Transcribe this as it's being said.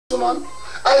man.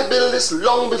 I built this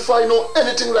long before I know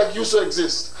anything like you to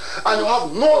exist. And you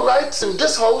have no rights in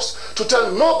this house to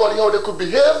tell nobody how they could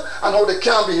behave and how they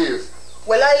can't behave.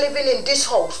 Well, I live in this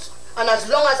house. And as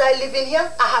long as I live in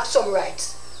here, I have some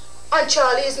rights. And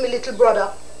Charlie is my little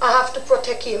brother. I have to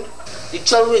protect him. The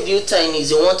trouble with you, Tiny,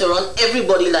 is you want to run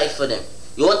everybody's life for them.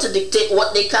 You want to dictate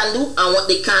what they can do and what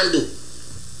they can't do.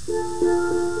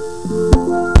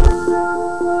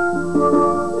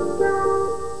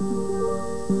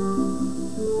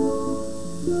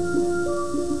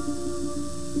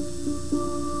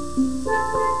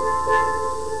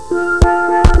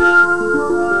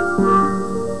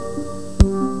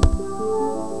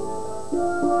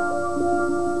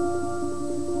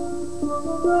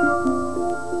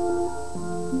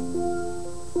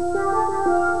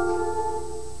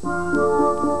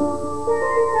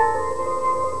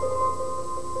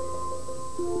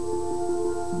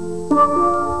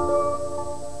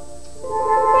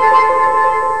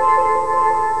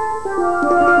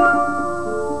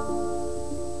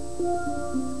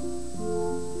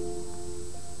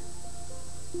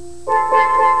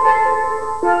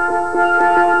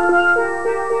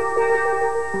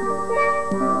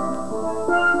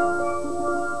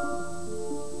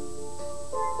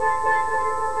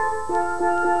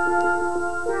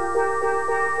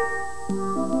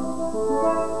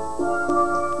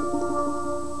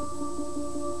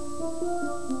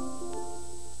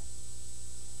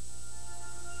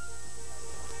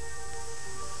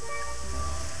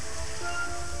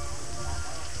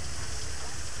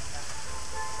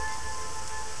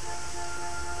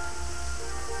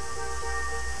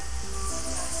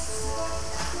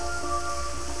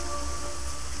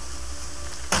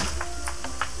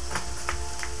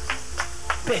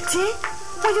 Betty?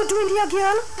 What are you doing here,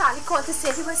 girl? Charlie called to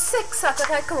say he was sick, so I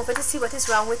thought I'd come over to see what is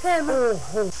wrong with him.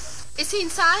 Oh. Is he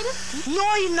inside?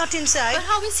 No, he's not inside. But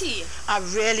how is he? I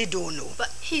really don't know. But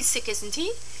he's sick, isn't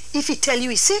he? If he tell you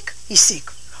he's sick, he's sick.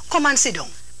 Come and sit down.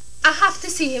 I have to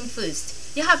see him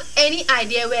first. You have any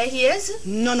idea where he is?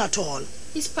 None at all.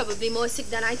 He's probably more sick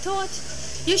than I thought.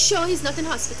 You sure he's not in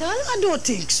hospital? I don't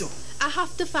think so. I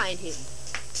have to find him.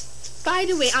 By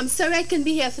the way, I'm sorry I couldn't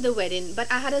be here for the wedding,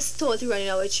 but I had a stall to run in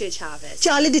our church harvest.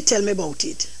 Charlie did tell me about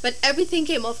it. But everything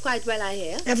came off quite well, I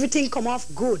hear. Everything come off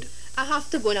good. I have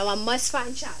to go now. I must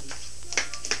find Charlie.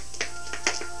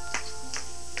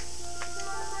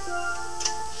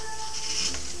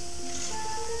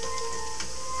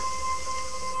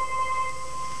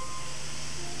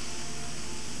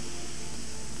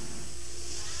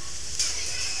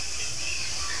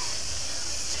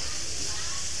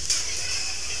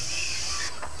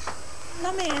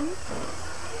 Come in.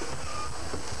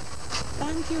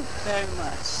 Thank you very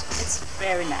much. It's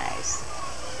very nice.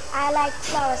 I like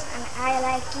flowers and I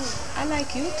like you. I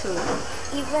like you too.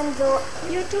 Even though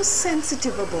you're too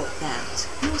sensitive about that.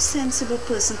 No sensible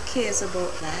person cares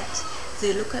about that.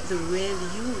 They look at the real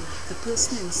you, the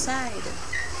person inside.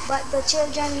 But the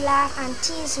children laugh and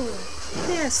tease me.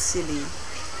 They're silly.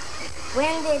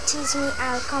 When they tease me,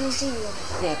 I'll come to you.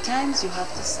 There are times you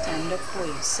have to stand up for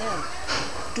yourself.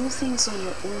 Do things on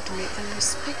your own to make them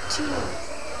respect you.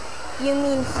 You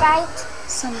mean fight?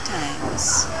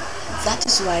 Sometimes. That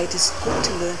is why it is good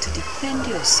to learn to defend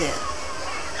yourself.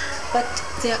 But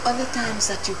there are other times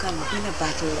that you can win a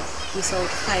battle without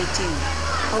fighting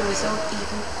or without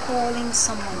even calling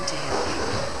someone to help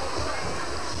you.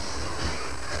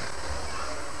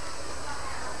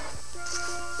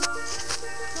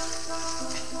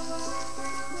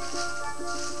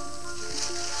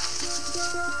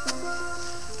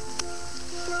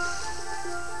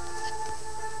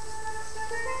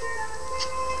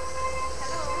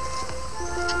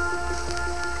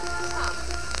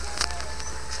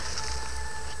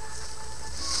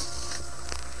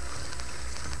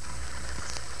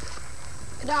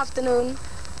 Good afternoon.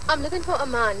 I'm looking for a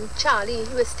man, Charlie,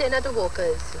 who is staying at the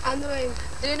Walkers. I know him.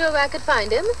 Do you know where I could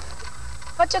find him?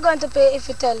 What you going to pay if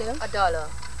you tell him? $1.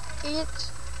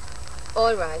 Each.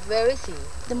 All right, where is he?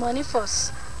 The money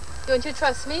first. Don't you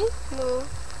trust me? No.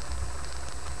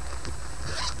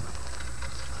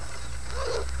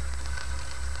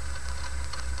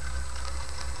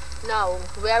 Now,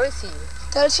 where is he?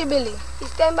 Tell she Billy.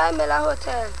 He's staying by Miller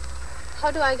Hotel.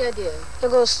 How do I get there? You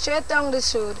go straight down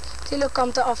this road till you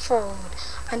come to a forward,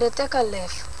 and you take a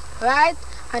left, right,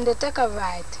 and you take a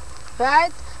right,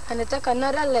 right, and you take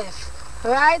another left,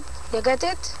 right. You get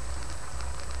it?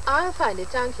 I'll find it,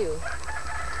 thank you.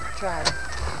 Try.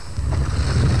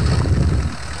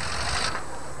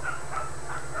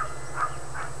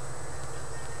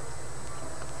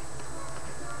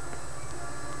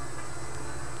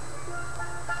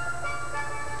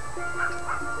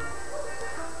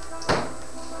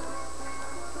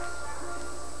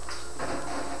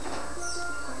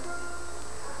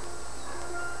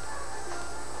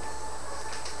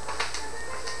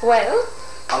 Well?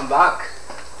 I'm back.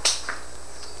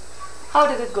 How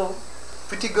did it go?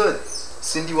 Pretty good.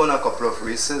 Cindy won a couple of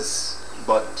races,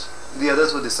 but the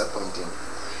others were disappointing.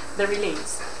 The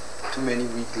relays? Too many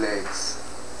weak legs.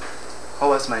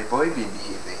 How has my boy been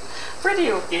behaving?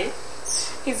 Pretty okay.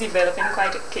 He's developing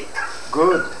quite a kick.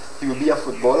 Good. He will be a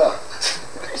footballer.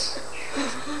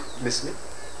 Miss me?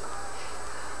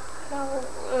 Now,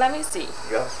 let me see.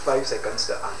 You have 5 seconds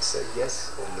to answer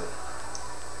yes or no.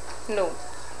 No.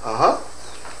 Uh-huh.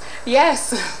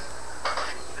 Yes.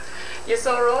 You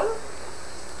saw Roll?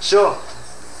 Sure.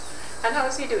 And how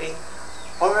is he doing?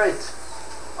 Alright.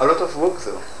 A lot of work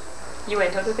though. You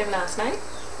went out with him last night?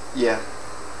 Yeah.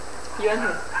 You and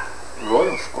who?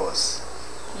 Roy, of course.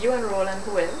 You and Roll and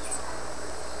who else?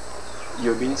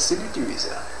 You're being silly,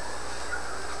 Teresa.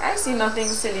 I see nothing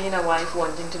silly in a wife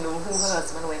wanting to know who her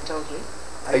husband went out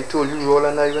with. I told you Roll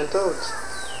and I went out.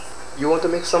 You want to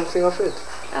make something of it?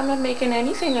 I'm not making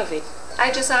anything of it. I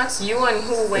just asked you and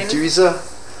who went. Teresa,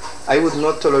 I would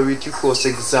not tolerate you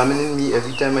cross-examining me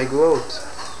every time I go out.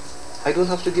 I don't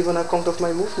have to give an account of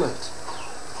my movement.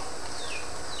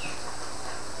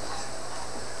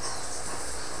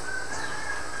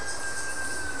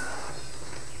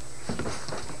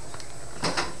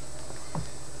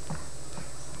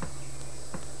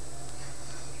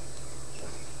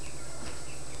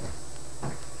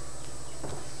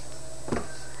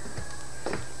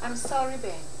 I'm sorry,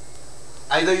 Ben.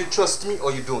 Either you trust me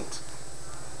or you don't.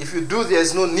 If you do,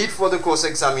 there's no need for the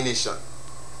cross-examination.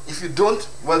 If you don't,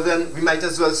 well then, we might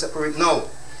as well separate now.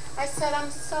 I said I'm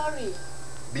sorry.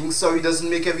 Being sorry doesn't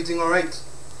make everything alright.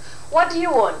 What do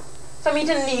you want? For me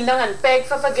to kneel down and beg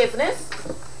for forgiveness?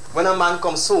 When a man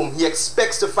comes home, he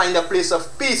expects to find a place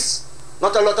of peace,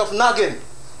 not a lot of nagging.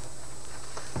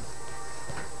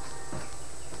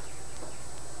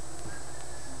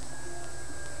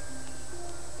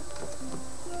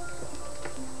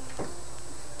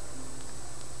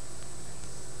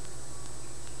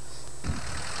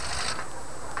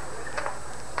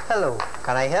 Hello,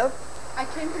 can I help? I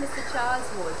came to Mr. Charles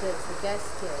Walters, the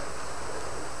guest here.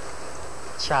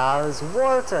 Charles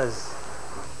Walters.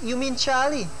 You mean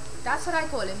Charlie? That's what I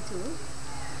call him too.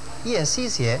 Yes,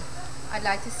 he's here. I'd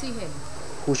like to see him.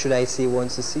 Who should I say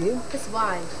wants to see him? His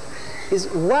wife. His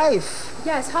wife?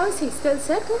 Yes, how is he? Still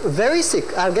sick? Very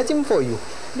sick. I'll get him for you.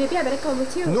 Maybe I better come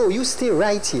with you. No, you stay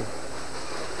right here.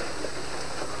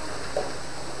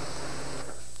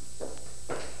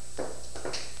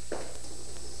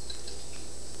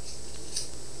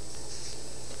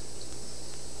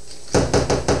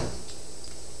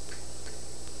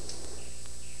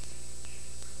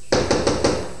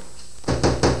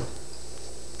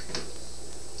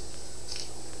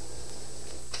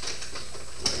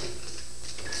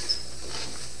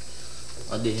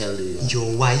 What the hell do you want?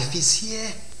 Your wife is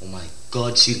here. Oh my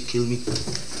God, she'll kill me.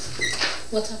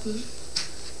 What happened?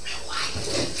 My wife.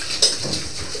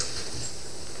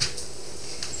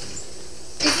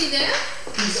 Is he there?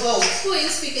 He's out. Who are you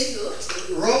speaking to?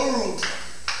 Wrong room.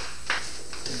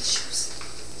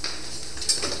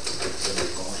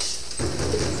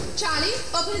 Charlie,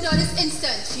 open the door this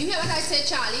instant. You hear what I said,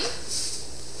 Charlie?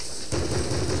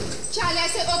 Charlie, I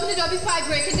said open the door before I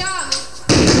break it down.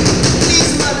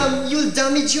 Please, madam, you'll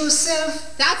damage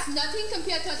yourself. That's nothing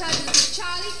compared to what I do to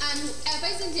Charlie and whoever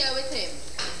is in there with him.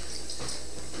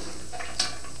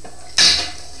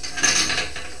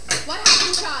 What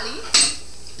happened, Charlie?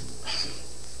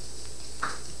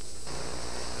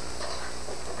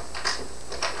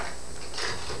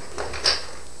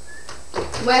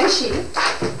 Where is she?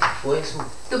 Where is who?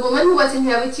 The woman who was in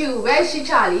here with you. Where is she,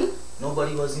 Charlie?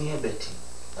 Nobody was in here, Betty.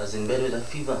 I was in bed with a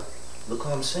fever. Look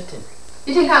how I'm sweating.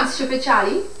 You think I'm stupid,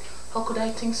 Charlie? How could I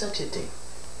think such a thing?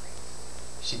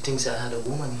 She thinks I had a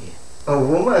woman here. A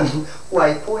woman?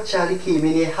 Why, poor Charlie came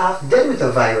in here half dead with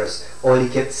a virus. All he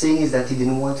kept saying is that he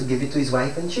didn't want to give it to his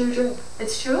wife and children.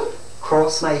 It's true?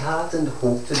 Cross my heart and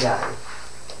hope to die.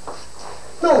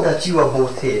 Now that you are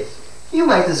both here, you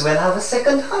might as well have a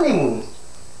second honeymoon.